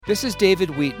This is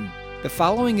David Wheaton. The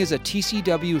following is a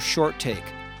TCW short take,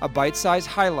 a bite-sized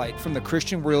highlight from the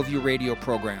Christian Worldview radio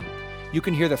program. You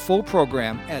can hear the full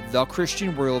program at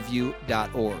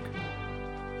thechristianworldview.org.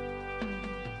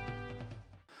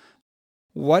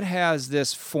 What has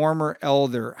this former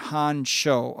elder, Hahn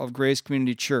Cho of Grace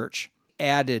Community Church,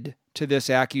 added to this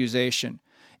accusation?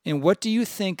 And what do you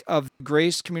think of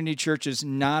Grace Community Church's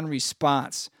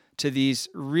non-response to these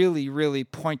really, really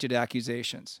pointed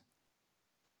accusations?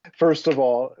 First of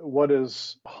all, what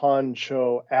has Hahn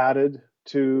Cho added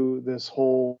to this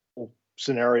whole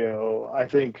scenario? I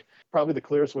think probably the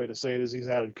clearest way to say it is he's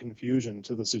added confusion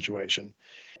to the situation.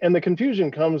 And the confusion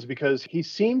comes because he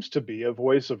seems to be a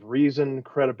voice of reason,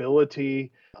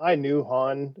 credibility. I knew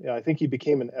Hahn. I think he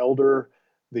became an elder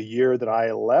the year that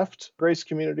I left Grace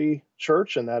Community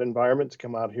Church and that environment to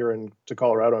come out here to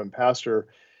Colorado and pastor.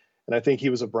 And I think he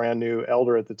was a brand new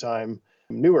elder at the time,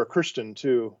 newer Christian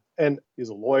too. And he's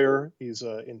a lawyer. He's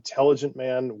an intelligent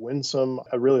man, winsome.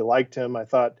 I really liked him. I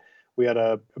thought we had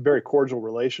a very cordial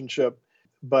relationship.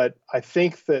 But I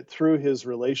think that through his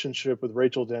relationship with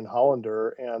Rachel Den Hollander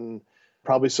and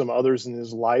probably some others in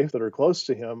his life that are close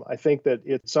to him, I think that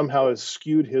it somehow has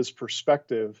skewed his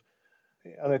perspective.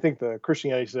 And I think the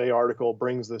Christianity Today article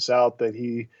brings this out, that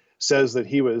he says that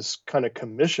he was kind of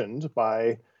commissioned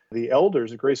by the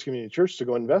elders at Grace Community Church to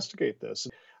go investigate this.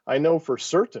 I know for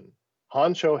certain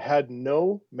Hahn Cho had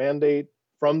no mandate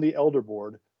from the elder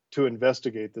board to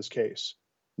investigate this case.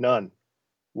 None.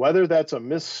 Whether that's a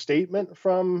misstatement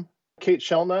from Kate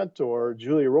Shellnut or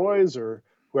Julie Roys or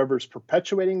whoever's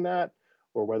perpetuating that,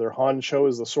 or whether Hahn Cho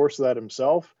is the source of that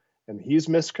himself, and he's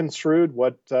misconstrued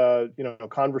what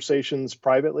conversations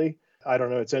privately, I don't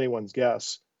know. It's anyone's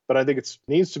guess. But I think it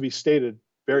needs to be stated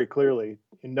very clearly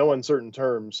in no uncertain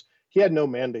terms. He had no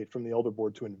mandate from the elder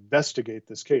board to investigate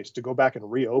this case, to go back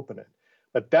and reopen it.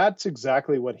 But that's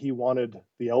exactly what he wanted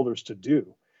the elders to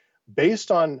do.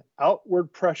 Based on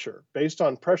outward pressure, based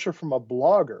on pressure from a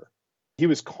blogger, he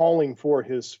was calling for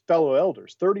his fellow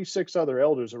elders, 36 other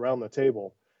elders around the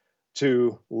table,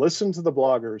 to listen to the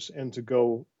bloggers and to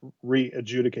go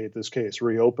re-adjudicate this case,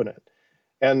 reopen it.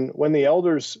 And when the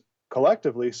elders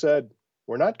collectively said,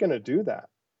 we're not going to do that.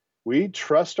 We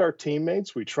trust our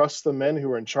teammates. We trust the men who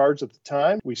were in charge at the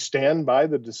time. We stand by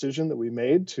the decision that we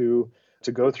made to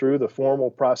go through the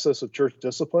formal process of church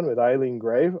discipline with Eileen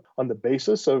Gray on the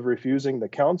basis of refusing the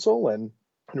counsel and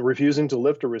refusing to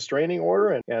lift a restraining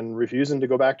order and refusing to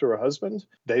go back to her husband.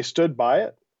 They stood by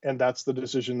it, and that's the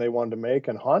decision they wanted to make,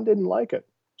 and Hahn didn't like it.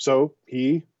 So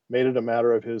he made it a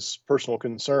matter of his personal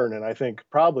concern, and I think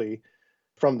probably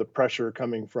from the pressure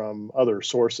coming from other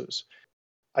sources.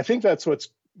 I think that's what's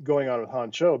going on with Hahn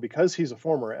Cho. Because he's a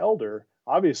former elder,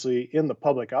 obviously in the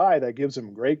public eye, that gives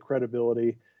him great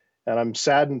credibility. And I'm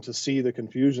saddened to see the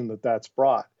confusion that that's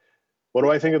brought. What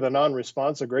do I think of the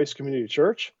non-response of Grace Community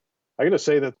Church? I got to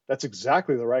say that that's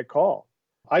exactly the right call.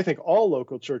 I think all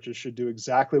local churches should do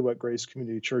exactly what Grace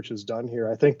Community Church has done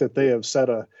here. I think that they have set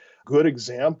a good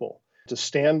example to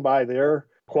stand by their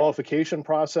qualification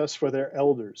process for their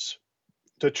elders,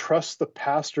 to trust the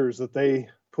pastors that they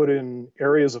put in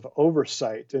areas of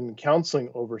oversight and counseling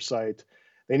oversight.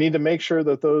 They need to make sure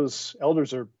that those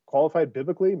elders are qualified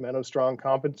biblically, men of strong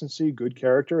competency, good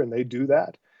character, and they do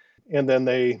that. And then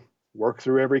they work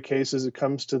through every case as it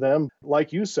comes to them.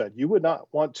 Like you said, you would not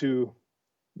want to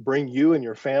bring you and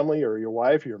your family or your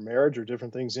wife or your marriage or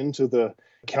different things into the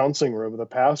counseling room of the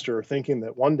pastor thinking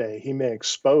that one day he may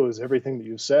expose everything that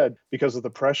you said because of the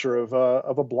pressure of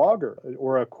a blogger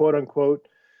or a quote-unquote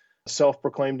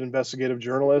self-proclaimed investigative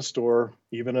journalist or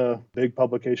even a big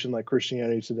publication like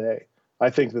Christianity Today.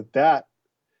 I think that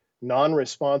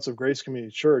non-response of Grace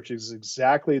Community Church is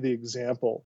exactly the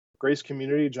example. Grace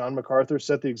Community, John MacArthur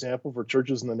set the example for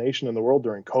churches in the nation and the world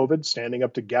during COVID, standing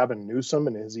up to Gavin Newsom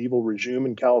and his evil regime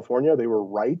in California. They were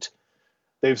right.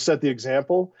 They've set the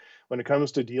example when it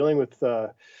comes to dealing with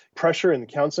pressure in the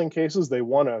counseling cases. They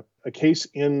won a case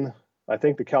in, I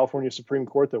think, the California Supreme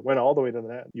Court that went all the way to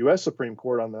the U.S. Supreme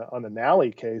Court on the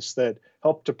Nally case that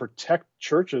helped to protect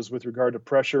churches with regard to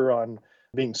pressure on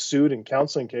being sued in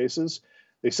counseling cases.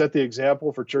 They set the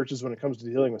example for churches when it comes to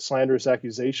dealing with slanderous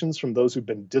accusations from those who've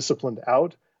been disciplined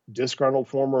out, disgruntled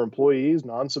former employees,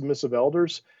 non-submissive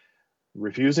elders,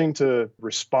 refusing to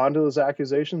respond to those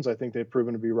accusations. I think they've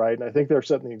proven to be right. And I think they're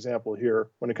setting the example here.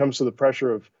 When it comes to the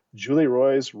pressure of Julie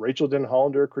Roys, Rachel Den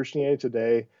Hollander, Christianity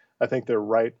Today, I think they're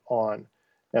right on.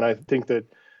 And I think that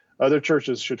other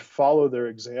churches should follow their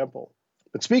example.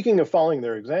 But speaking of following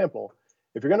their example,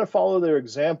 if you're going to follow their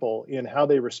example in how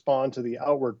they respond to the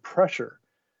outward pressure,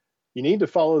 You need to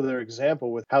follow their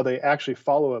example with how they actually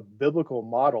follow a biblical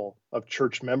model of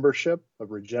church membership,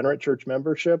 of regenerate church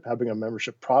membership, having a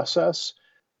membership process,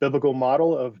 biblical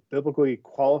model of biblically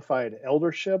qualified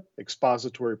eldership,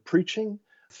 expository preaching,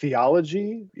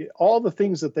 theology, all the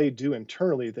things that they do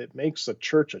internally that makes a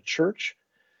church.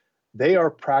 They are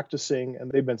practicing,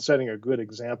 and they've been setting a good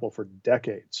example for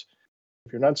decades.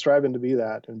 If you're not striving to be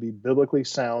that and be biblically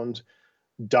sound,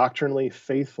 doctrinally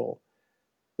faithful,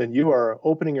 then you are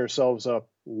opening yourselves up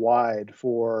wide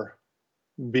for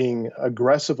being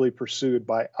aggressively pursued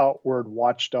by outward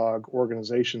watchdog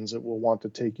organizations that will want to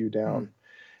take you down.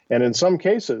 And in some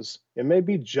cases, it may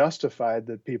be justified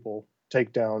that people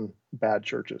take down bad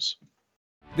churches.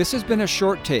 This has been a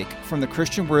short take from the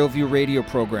Christian Worldview radio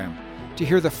program. To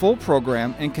hear the full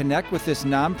program and connect with this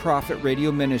nonprofit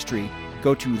radio ministry,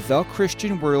 go to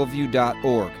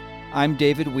thechristianworldview.org. I'm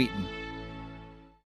David Wheaton.